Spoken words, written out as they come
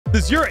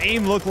Does your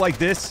aim look like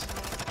this?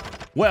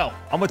 Well,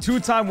 I'm a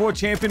two-time world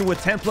champion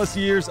with 10 plus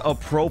years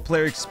of pro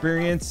player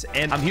experience,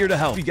 and I'm here to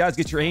help you guys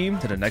get your aim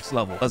to the next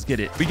level. Let's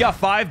get it. We got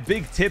 5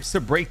 big tips to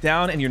break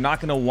down, and you're not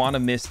going to want to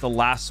miss the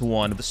last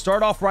one. To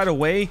start off right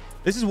away,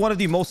 this is one of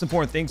the most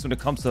important things when it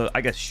comes to,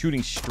 I guess,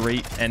 shooting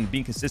straight and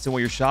being consistent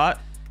with your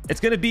shot. It's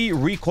going to be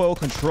recoil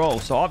control.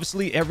 So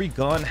obviously every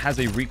gun has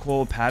a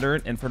recoil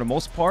pattern, and for the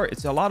most part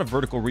it's a lot of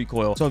vertical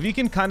recoil. So if you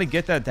can kind of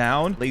get that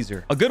down,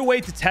 laser. A good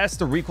way to test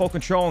the recoil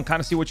control and kind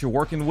of see what you're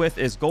working with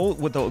is go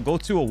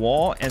to a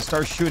wall and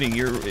start shooting.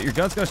 Your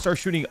gun's going to start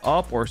shooting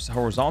up or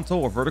horizontal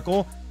or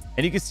vertical,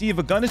 and you can see if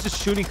a gun is just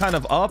shooting kind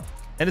of up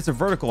and it's a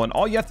vertical, and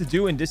all you have to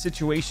do in this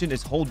situation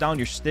is hold down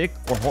your stick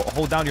or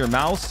hold down your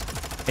mouse,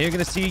 and you're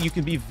going to see you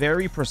can be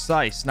very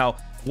precise. Now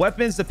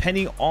weapons,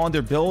 depending on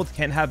their build,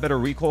 can have better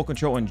recoil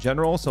control in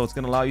general, so it's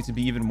going to allow you to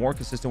be even more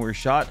consistent with your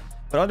shot.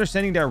 But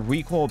understanding that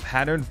recoil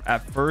pattern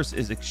at first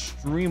is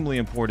extremely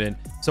important.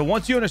 So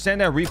once you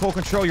understand that recoil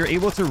control, you're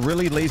able to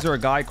really laser a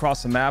guy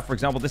across the map. For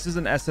example, this is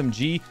an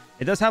SMG.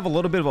 It does have a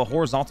little bit of a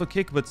horizontal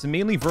kick, but it's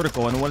mainly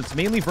vertical. And when it's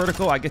mainly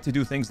vertical, I get to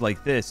do things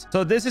like this.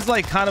 So this is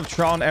like kind of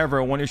trial and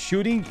error. When you're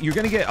shooting, you're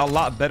going to get a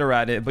lot better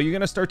at it, but you're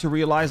going to start to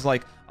realize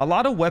like a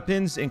lot of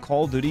weapons in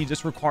Call of Duty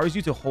just requires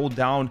you to hold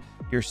down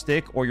your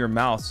stick or your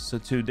mouse. So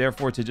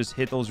therefore to just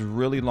hit those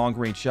really long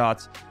range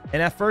shots.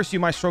 And at first you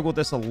might struggle with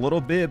this a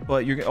little bit,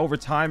 but over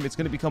time it's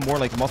going to become more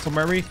like muscle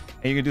memory,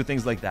 and you can do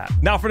things like that.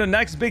 Now for the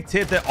next big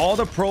tip that all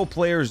the pro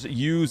players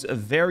use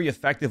very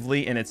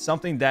effectively, and it's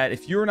something that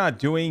if you're not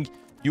doing,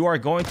 you are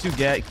going to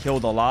get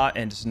killed a lot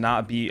and just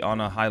not be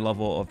on a high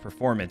level of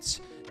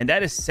performance, and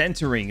that is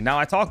centering. Now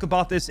I talk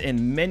about this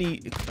in many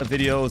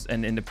videos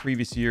and in the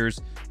previous years.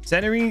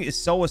 Centering is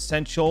so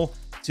essential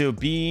to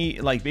be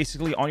like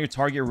basically on your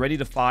target, ready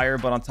to fire,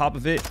 but on top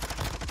of it,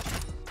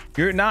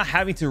 you're not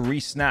having to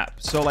re-snap.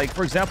 So like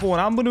for example, when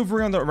I'm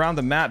maneuvering around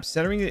the map,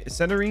 centering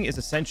is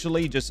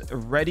essentially just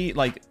ready,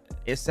 like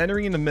it's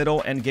centering in the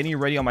middle and getting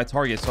ready on my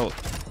target. So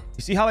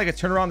you see how like I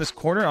turn around this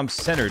corner, I'm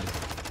centered.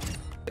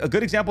 A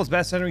good example of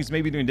bad centering is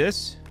maybe doing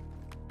this.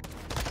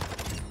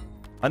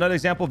 Another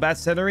example of bad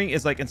centering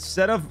is like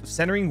instead of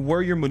centering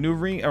where you're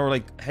maneuvering or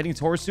like heading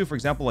towards to, for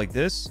example, like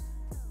this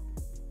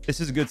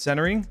is a good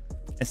centering.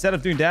 Instead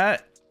of doing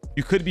that,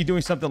 you could be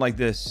doing something like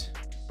this.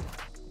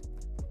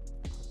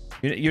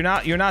 You're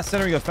not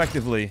centering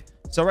effectively.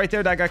 So right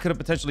there, that guy could have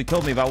potentially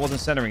killed me if I wasn't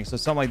centering. So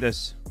something like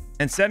this.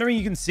 And centering,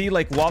 you can see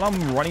like while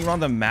I'm running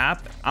around the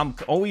map, I'm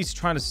always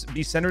trying to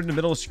be centered in the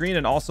middle of the screen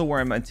and also where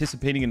I'm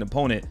anticipating an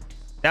opponent.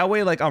 That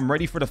way, like I'm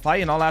ready for the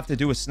fight and all I have to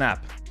do is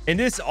snap. And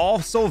this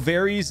also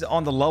varies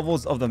on the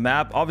levels of the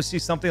map. Obviously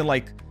something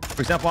like,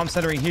 for example, I'm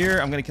centering here,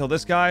 I'm going to kill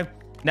this guy.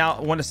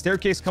 Now, when a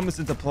staircase comes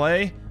into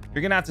play,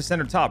 you're going to have to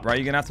center top, right?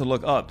 You're going to have to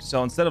look up.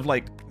 So instead of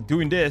like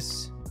doing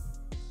this,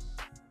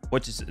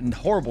 which is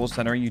horrible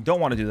centering, you don't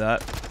want to do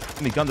that.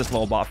 Let me gun this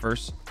little bot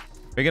first.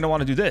 You're going to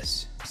want to do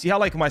this. See how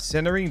like my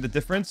centering, the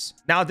difference?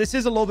 Now, this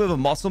is a little bit of a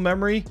muscle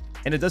memory,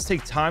 and it does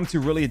take time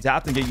to really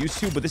adapt and get used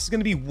to, but this is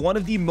going to be one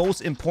of the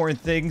most important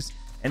things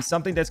and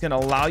something that's going to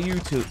allow you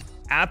to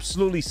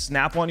absolutely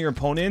snap on your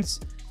opponents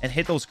and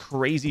hit those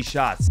crazy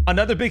shots.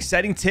 Another big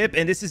setting tip,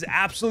 and this is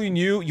absolutely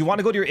new, you want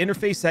to go to your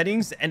interface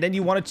settings, and then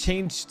you want to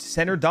change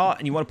center dot,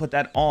 and you want to put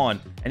that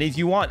on. And if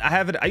you want,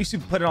 I used to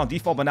put it on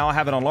default, but now I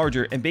have it on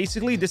larger. And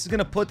basically this is going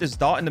to put this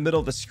dot in the middle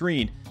of the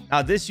screen.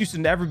 Now this used to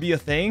never be a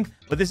thing,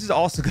 but this is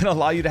also going to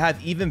allow you to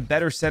have even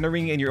better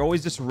centering, and you're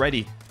always just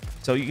ready.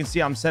 So you can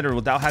see I'm centered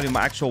without having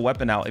my actual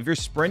weapon out. If you're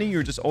sprinting,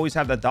 you just always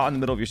have that dot in the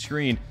middle of your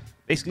screen,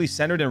 basically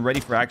centered and ready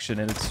for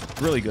action, and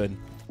it's really good.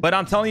 But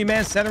I'm telling you,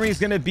 man, centering is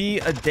going to be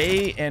a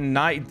day and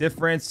night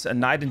difference, a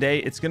night and day.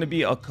 It's going to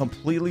be a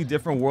completely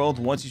different world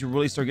once you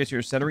really start getting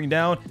your centering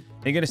down.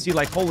 And you're going to see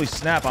like, holy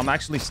snap, I'm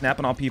actually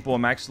snapping on people.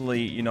 I'm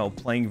actually, you know,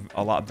 playing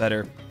a lot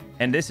better.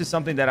 And this is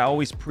something that I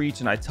always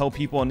preach and I tell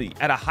people. And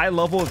at a high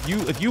level,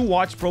 if you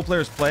watch pro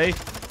players play,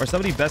 or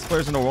some of the best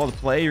players in the world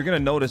play, you're going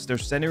to notice their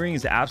centering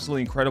is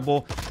absolutely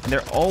incredible. And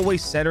they're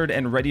always centered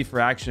and ready for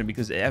action,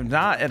 because if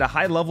not at a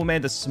high level,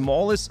 man, the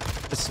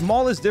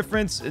smallest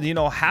difference, you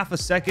know, half a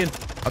second,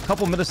 a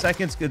couple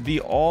milliseconds could be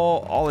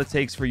all it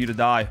takes for you to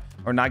die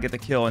or not get the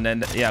kill. And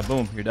then, yeah,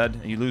 boom, you're dead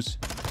and you lose.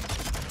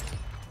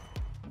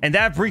 And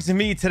that brings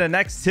me to the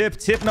next tip.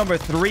 Tip number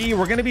 3,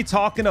 we're going to be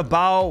talking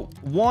about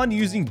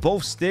using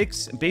both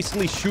sticks,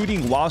 basically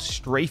shooting while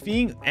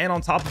strafing, and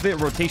on top of it,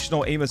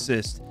 rotational aim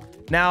assist.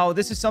 Now,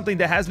 this is something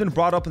that has been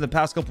brought up in the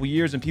past couple of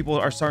years, and people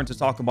are starting to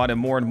talk about it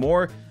more and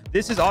more.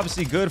 This is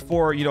obviously good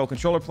for, you know,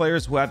 controller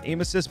players who have aim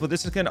assist, but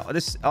this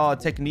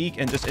technique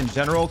and just in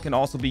general can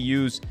also be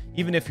used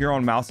even if you're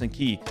on mouse and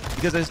key,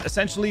 because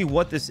essentially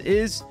what this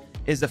is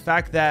the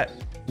fact that,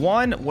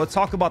 we'll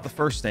talk about the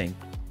first thing.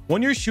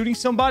 When you're shooting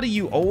somebody,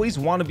 you always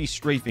want to be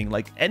strafing.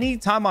 Like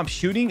anytime I'm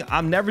shooting,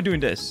 I'm never doing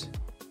this,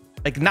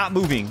 like not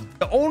moving.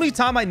 The only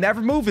time I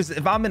never move is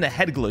if I'm in a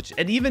head glitch,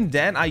 and even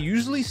then I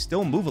usually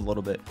still move a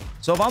little bit.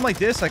 So if I'm like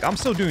this, like I'm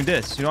still doing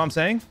this, you know what I'm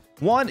saying?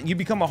 1, you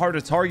become a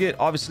harder target,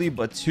 obviously,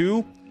 but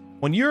 2,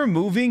 when you're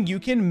moving, you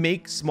can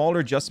make smaller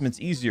adjustments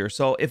easier.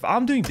 So if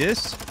I'm doing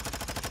this,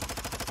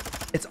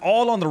 it's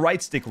all on the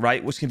right stick,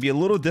 right? Which can be a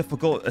little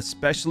difficult,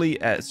 especially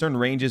at certain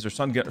ranges or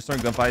certain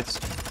gunfights.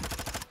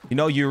 You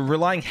know, you're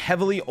relying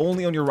heavily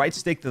only on your right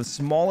stick. The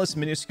smallest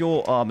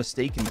minuscule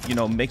mistake can, you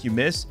know, make you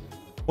miss.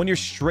 When you're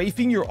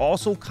strafing, you're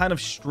also kind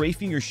of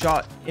strafing your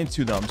shot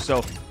into them.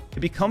 So it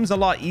becomes a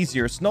lot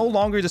easier. It's no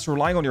longer just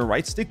relying on your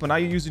right stick, but now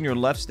you're using your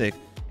left stick.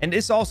 And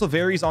this also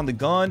varies on the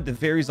gun. It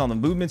varies on the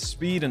movement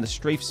speed and the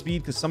strafe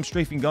speed, because some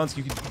strafing guns,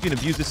 you can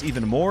abuse this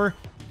even more.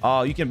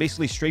 You can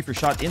basically strafe your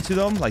shot into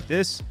them like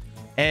this.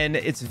 And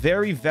it's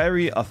very,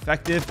 very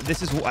effective.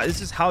 This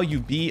is how you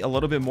be a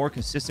little bit more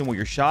consistent with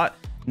your shot.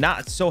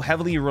 Not so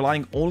heavily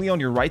relying only on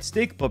your right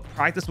stick, but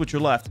practice with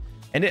your left.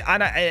 And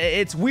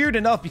it's weird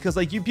enough because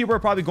like you people are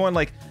probably going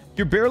like,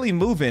 you're barely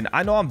moving.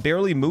 I know I'm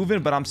barely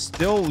moving, but I'm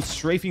still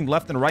strafing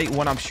left and right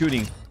when I'm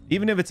shooting.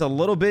 Even if it's a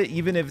little bit,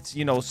 even if it's,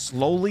 you know,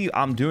 slowly,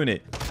 I'm doing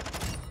it.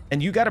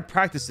 And you got to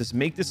practice this,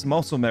 make this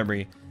muscle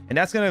memory. And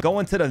that's going to go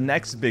into the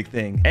next big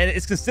thing. And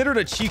it's considered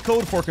a cheat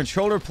code for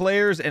controller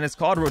players, and it's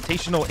called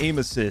rotational aim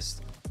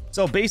assist.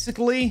 So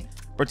basically,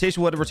 what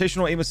a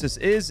rotational aim assist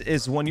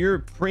is when you're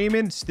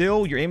pre-aiming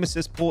still, your aim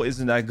assist pull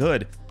isn't that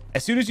good.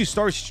 As soon as you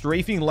start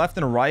strafing left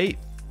and right,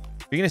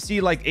 you're going to see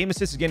like aim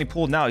assist is getting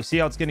pulled now. You see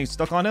how it's getting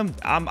stuck on him?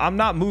 I'm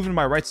not moving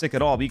my right stick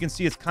at all, but you can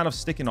see it's kind of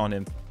sticking on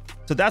him.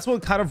 So that's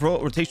what kind of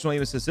rotational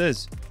aim assist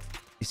is.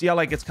 You see how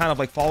like it's kind of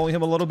like following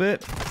him a little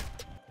bit?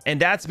 And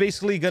that's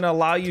basically going to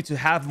allow you to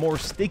have more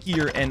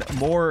stickier and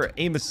more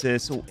aim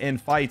assists in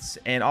fights.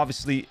 And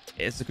obviously,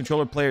 as a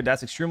controller player,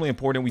 that's extremely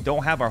important. We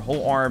don't have our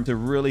whole arm to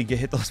really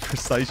hit those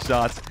precise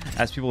shots,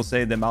 as people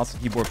say that mouse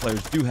and keyboard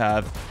players do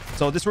have.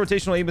 So this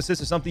rotational aim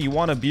assist is something you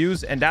want to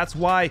abuse. And that's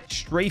why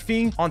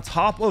strafing, on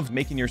top of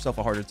making yourself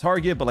a harder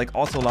target, but like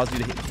also allows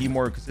you to be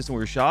more consistent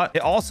with your shot,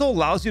 it also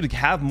allows you to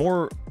have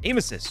more aim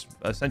assists,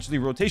 essentially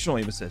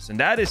rotational aim assists. And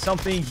that is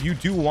something you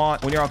do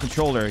want when you're on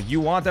controller. You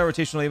want that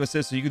rotational aim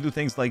assist so you can do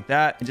things like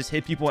that and just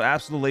hit people with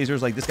absolute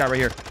lasers like this guy right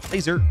here.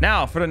 Laser.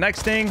 Now for the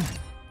next thing,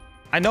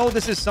 I know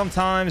this is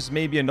sometimes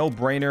maybe a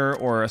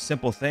no-brainer or a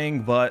simple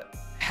thing, but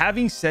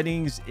having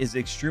settings is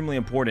extremely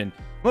important.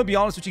 I'm gonna be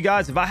honest with you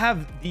guys. If I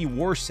have the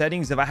worst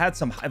settings, if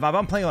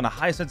I'm playing on a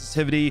high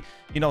sensitivity,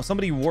 you know, some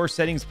of the worst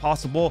settings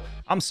possible,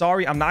 I'm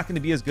sorry, I'm not going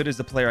to be as good as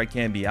the player I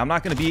can be. I'm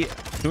not going to be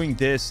doing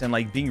this and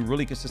like being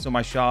really consistent with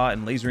my shot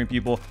and lasering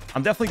people.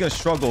 I'm definitely going to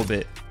struggle a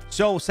bit.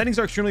 So settings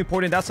are extremely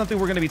important. That's something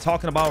we're going to be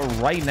talking about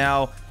right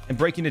now and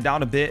breaking it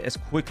down a bit as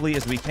quickly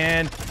as we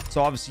can.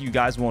 So obviously you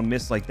guys won't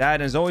miss like that.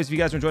 And as always, if you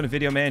guys are enjoying the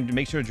video, man,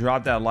 make sure to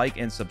drop that like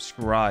and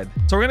subscribe.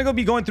 So we're going to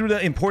be going through the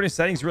important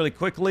settings really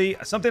quickly.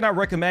 Something I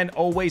recommend,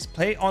 always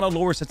play on a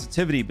lower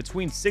sensitivity,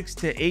 between 6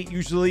 to 8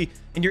 usually.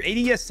 And your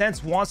ADS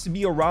sense wants to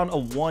be around a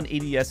 1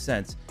 ADS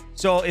sense.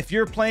 So if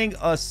you're playing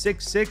a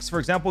 6.6, for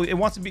example, it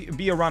wants to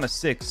be around a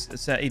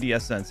 6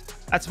 ADS sense.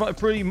 That's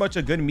pretty much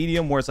a good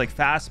medium where it's like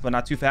fast, but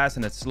not too fast,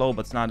 and it's slow,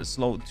 but it's not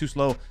too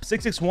slow.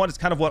 6.61 is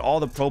kind of what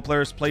all the pro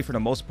players play for the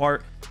most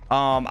part.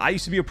 I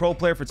used to be a pro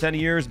player for 10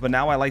 years, but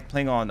now I like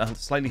playing on a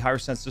slightly higher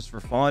sense just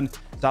for fun.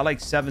 So I like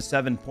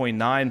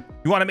 7.9.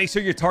 You want to make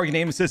sure your target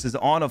aim assist is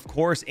on, of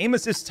course. Aim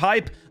assist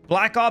type,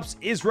 Black Ops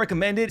is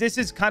recommended. This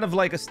is kind of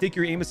like a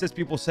stickier aim assist,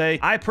 people say.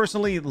 I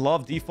personally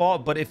love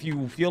default, but if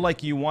you feel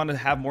like you want to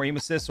have more aim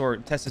assists or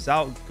test this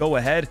out, go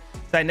ahead.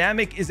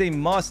 Dynamic is a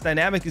must.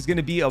 Dynamic is going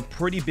to be a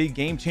pretty big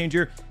game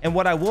changer. And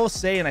what I will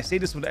say, and I say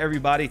this with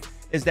everybody,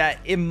 is that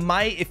it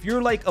might, if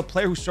you're like a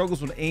player who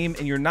struggles with aim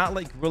and you're not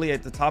like really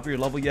at the top of your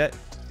level yet,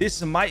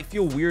 this might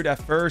feel weird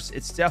at first.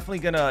 It's definitely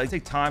gonna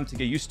take time to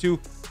get used to,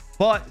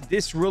 but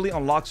this really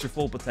unlocks your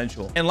full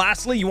potential. And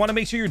lastly, you want to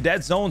make sure your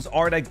dead zones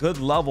are at a good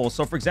level.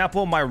 So for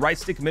example, my right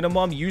stick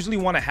minimum, you usually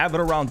want to have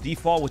it around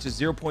default, which is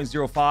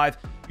 0.05.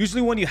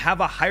 Usually when you have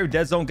a higher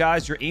dead zone,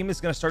 guys, your aim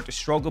is going to start to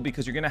struggle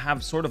because you're going to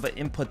have sort of an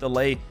input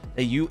delay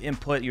that you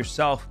input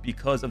yourself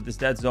because of this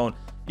dead zone.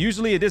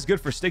 Usually it is good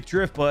for stick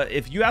drift, but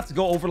if you have to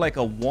go over like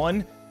a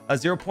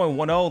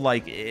 0.10,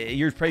 like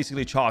you're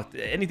basically chalked.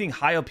 Anything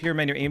high up here,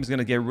 man, your aim is going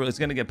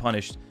to get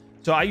punished.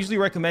 So I usually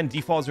recommend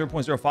default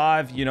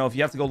 0.05. You know, if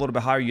you have to go a little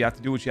bit higher, you have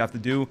to do what you have to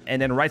do.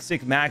 And then right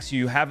stick max,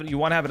 you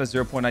want to have it at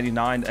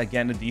 0.99,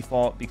 again, the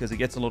default, because it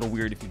gets a little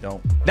weird if you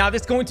don't. Now,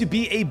 this is going to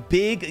be a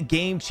big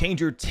game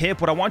changer tip.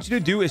 What I want you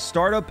to do is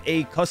start up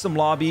a custom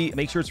lobby,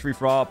 make sure it's free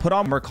for all, put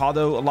on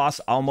Mercado Los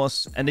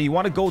Alamos, and then you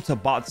want to go to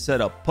bot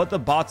setup. Put the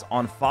bots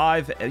on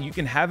 5. You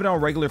can have it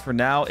on regular for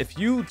now. If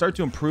you start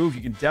to improve,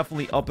 you can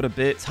definitely up it a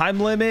bit. Time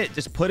limit,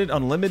 just put it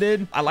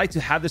unlimited. I like to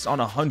have this on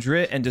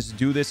 100 and just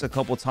do this a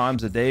couple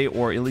times a day,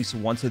 or at least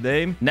once a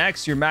day.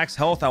 Next, your max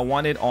health, I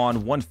want it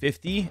on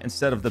 150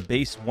 instead of the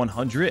base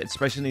 100,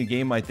 especially in a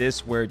game like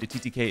this where the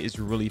TTK is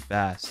really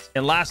fast.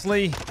 And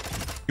lastly,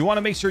 you want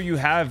to make sure you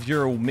have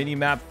your mini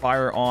map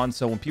fire on,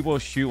 so when people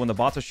shoot, when the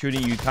bots are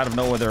shooting, you kind of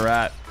know where they're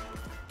at.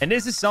 And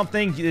this is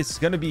something that's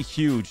going to be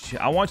huge.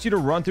 I want you to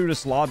run through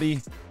this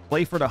lobby,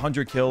 play for the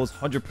 100 kills,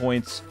 100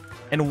 points.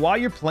 And while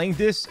you're playing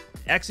this,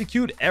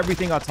 execute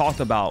everything I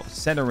talked about.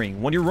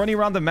 Centering. When you're running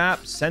around the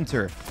map,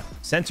 center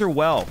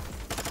well.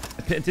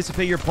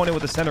 Anticipate your opponent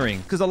with the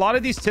centering, because a lot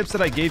of these tips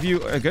that I gave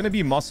you are going to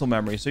be muscle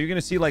memory. So you're going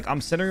to see like I'm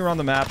centering around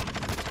the map,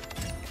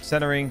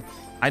 centering.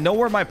 I know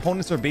where my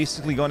opponents are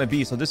basically going to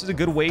be, so this is a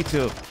good way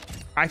to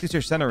practice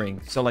your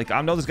centering. So like,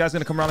 I know this guy's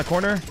going to come around the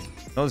corner.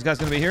 I know this guy's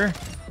going to be here.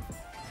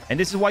 And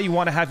this is why you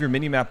want to have your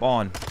mini map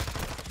on.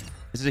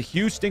 This is a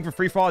huge thing for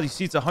free for all. You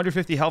see it's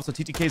 150 health, so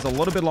TTK is a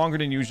little bit longer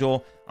than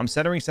usual. I'm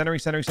centering.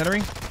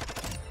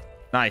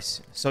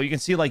 Nice. So you can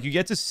see like you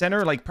get to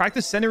center, like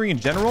practice centering in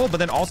general, but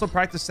then also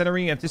practice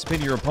centering and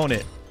anticipating your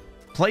opponent.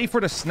 Play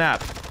for the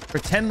snap.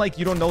 Pretend like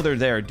you don't know they're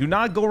there. Do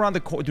not go around the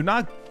corner. Do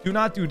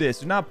not do this.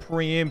 Do not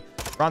preem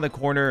around the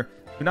corner.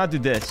 Do not do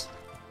this.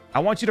 I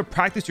want you to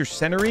practice your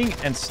centering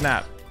and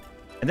snap.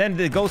 And then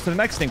it goes to the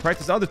next thing.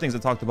 Practice other things I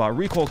talked about.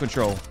 Recoil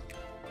control.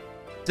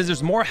 Since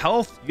there's more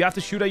health, you have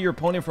to shoot at your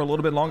opponent for a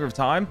little bit longer of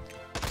time.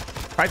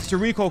 Practice your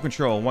recoil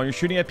control. When you're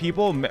shooting at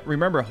people,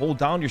 remember, hold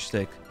down your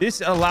stick.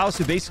 This allows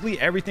you basically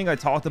everything I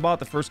talked about,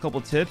 the first couple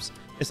tips.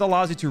 This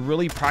allows you to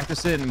really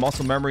practice it in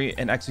muscle memory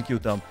and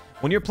execute them.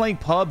 When you're playing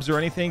pubs or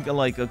anything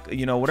like,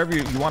 you know, whatever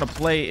you want to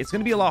play, it's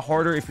going to be a lot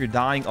harder if you're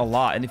dying a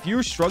lot. And if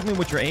you're struggling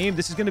with your aim,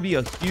 this is going to be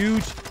a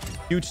huge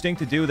thing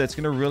to do that's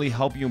going to really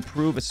help you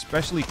improve,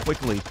 especially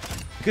quickly.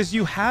 Because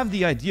you have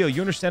the idea, you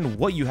understand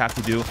what you have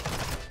to do.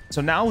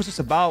 So now it's just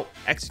about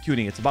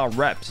executing. It's about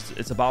reps.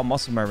 It's about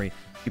muscle memory.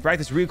 You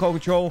practice recoil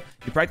control.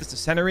 You practice the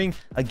centering.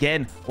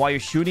 Again, while you're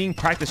shooting,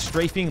 practice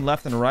strafing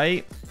left and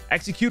right.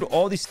 Execute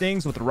all these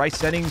things with the right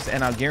settings,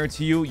 and I'll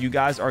guarantee you, you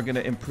guys are going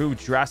to improve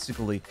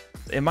drastically.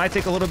 It might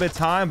take a little bit of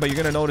time, but you're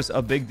going to notice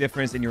a big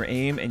difference in your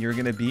aim, and you're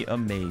going to be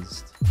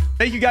amazed.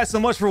 Thank you guys so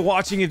much for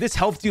watching. If this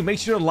helped you, make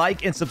sure to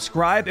like and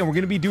subscribe, and we're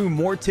going to be doing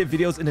more tip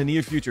videos in the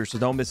near future, so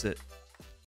don't miss it.